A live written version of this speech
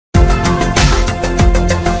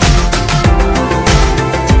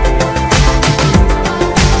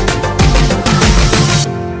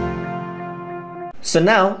So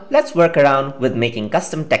now let's work around with making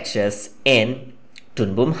custom textures in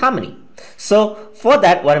Toon Boom Harmony. So for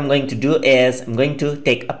that, what I'm going to do is I'm going to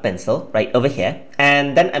take a pencil right over here,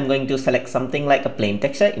 and then I'm going to select something like a plain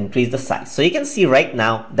texture, increase the size. So you can see right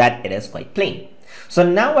now that it is quite plain. So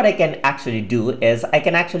now what I can actually do is I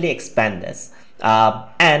can actually expand this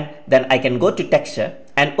and then I can go to texture,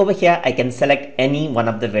 and over here I can select any one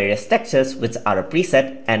of the various textures which are a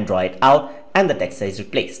preset and draw it out, and the texture is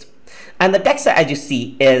replaced. And the texture, as you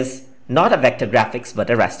see, is not a vector graphics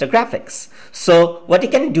but a raster graphics. So what you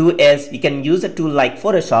can do is you can use a tool like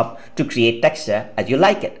Photoshop to create texture as you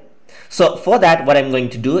like it. So for that, what I'm going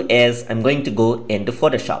to do is I'm going to go into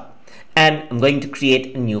Photoshop and I'm going to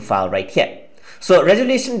create a new file right here. So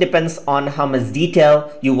resolution depends on how much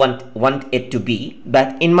detail you want it to be,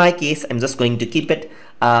 but in my case I'm just going to keep it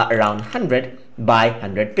around 100 by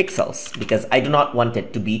 100 pixels because I do not want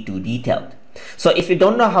it to be too detailed. So if you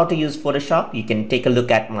don't know how to use Photoshop, you can take a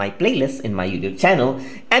look at my playlist in my YouTube channel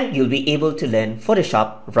and you'll be able to learn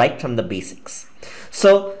Photoshop right from the basics.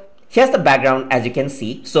 So here's the background, as you can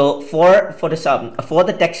see. So for Photoshop, for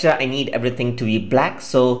the texture, I need everything to be black.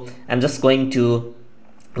 So I'm just going to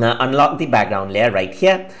unlock the background layer right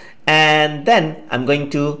here, and then I'm going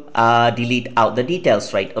to delete out the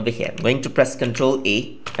details right over here. I'm going to press Ctrl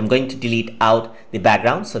A. I'm going to delete out the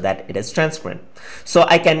background so that it is transparent. So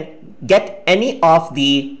I can get any of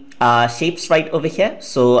the shapes right over here.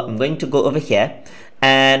 So I'm going to go over here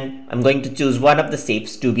and I'm going to choose one of the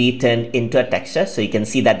shapes to be turned into a texture. So you can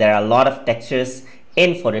see that there are a lot of textures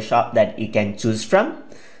in Photoshop that you can choose from.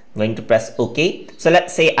 I'm going to press OK. So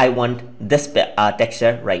let's say I want this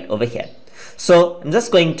texture right over here. So I'm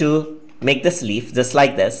just going to make this leaf just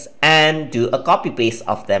like this and do a copy paste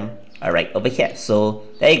of them right over here. So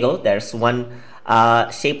there you go. There's one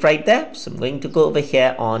shape right there. So I'm going to go over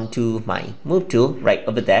here onto my move tool right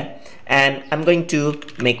over there, and I'm going to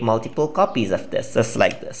make multiple copies of this just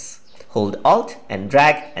like this. Hold Alt and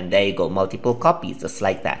drag, and there you go, multiple copies just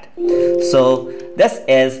like that. So this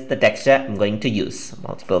is the texture I'm going to use.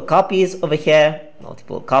 Multiple copies over here,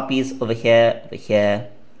 multiple copies over here,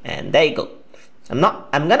 and there you go. I'm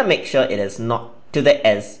gonna make sure it is not to the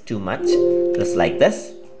edge too much, just like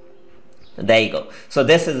this. There you go. So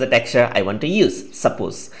this is the texture I want to use.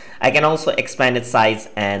 Suppose I can also expand its size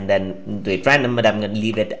and then do it random, but I'm going to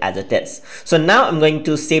leave it as it is. So now I'm going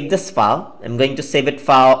to save this file. I'm going to save it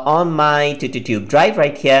file on my TuTube drive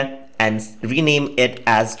right here and rename it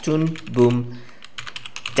as Toon Boom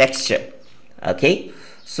Texture. Okay,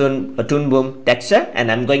 so a Toon Boom Texture, and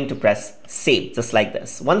I'm going to press save just like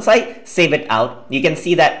this. Once I save it out, you can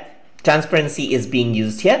see that transparency is being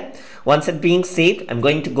used here. Once it's being saved, I'm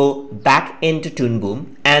going to go back into Toon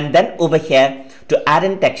Boom, and then over here to add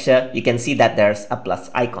in texture, you can see that there's a plus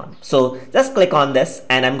icon. So just click on this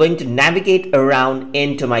and I'm going to navigate around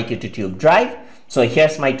into my TuTube drive. So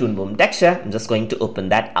here's my Toon Boom texture. I'm just going to open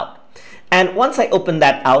that out. And once I open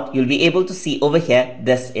that out, you'll be able to see over here,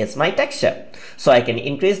 this is my texture. So I can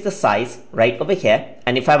increase the size right over here.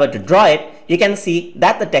 And if I were to draw it, you can see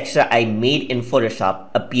that the texture I made in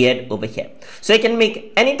Photoshop appeared over here. So you can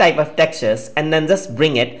make any type of textures and then just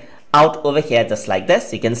bring it out over here just like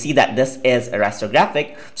this. You can see that this is a raster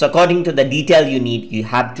graphic. So according to the detail you need, you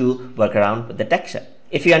have to work around with the texture.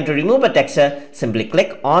 If you want to remove a texture, simply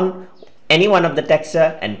click on any one of the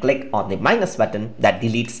texture and click on the minus button that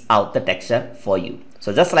deletes out the texture for you.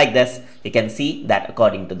 So just like this, you can see that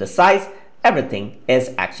according to the size, everything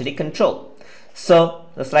is actually controlled. So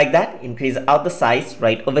just like that, increase out the size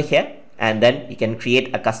right over here, and then you can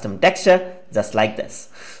create a custom texture just like this.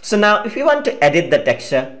 So now if you want to edit the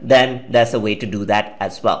texture, then there's a way to do that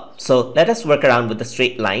as well. So let us work around with the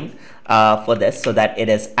straight line for this so that it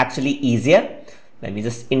is actually easier. Let me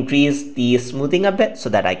just increase the smoothing a bit so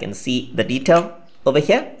that I can see the detail over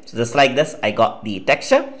here. So just like this, I got the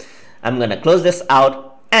texture. I'm gonna close this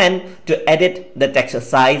out, and to edit the texture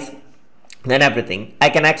size and everything, I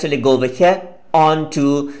can actually go over here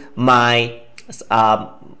onto my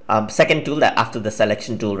second tool that after the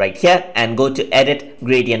selection tool right here and go to edit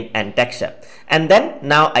gradient and texture. And then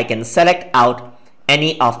now I can select out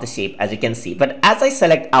any of the shape, as you can see. But as I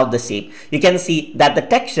select out the shape, you can see that the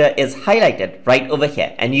texture is highlighted right over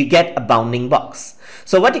here and you get a bounding box.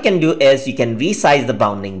 So what you can do is you can resize the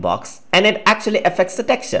bounding box and it actually affects the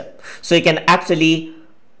texture. So you can actually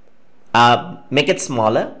make it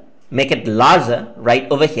smaller, make it larger right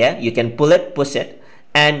over here. You can pull it, push it,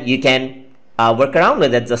 and you can work around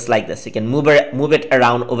with it just like this. You can move it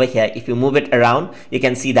around over here. If you move it around, you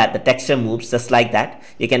can see that the texture moves just like that.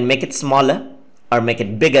 You can make it smaller or make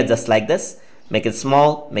it bigger just like this. make it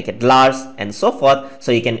small, make it large, and so forth.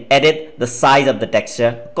 So you can edit the size of the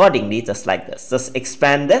texture accordingly, just like this. Just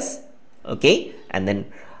expand this, okay, and then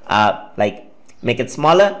like make it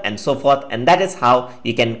smaller and so forth. And that is how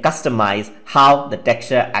you can customize how the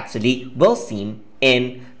texture actually will seem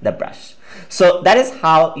in the brush. So that is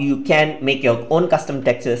how you can make your own custom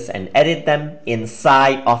textures and edit them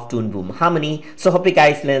inside of Toon Boom Harmony. So hope you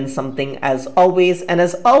guys learned something as always, and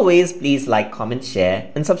as always, please like, comment,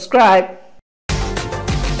 share, and subscribe.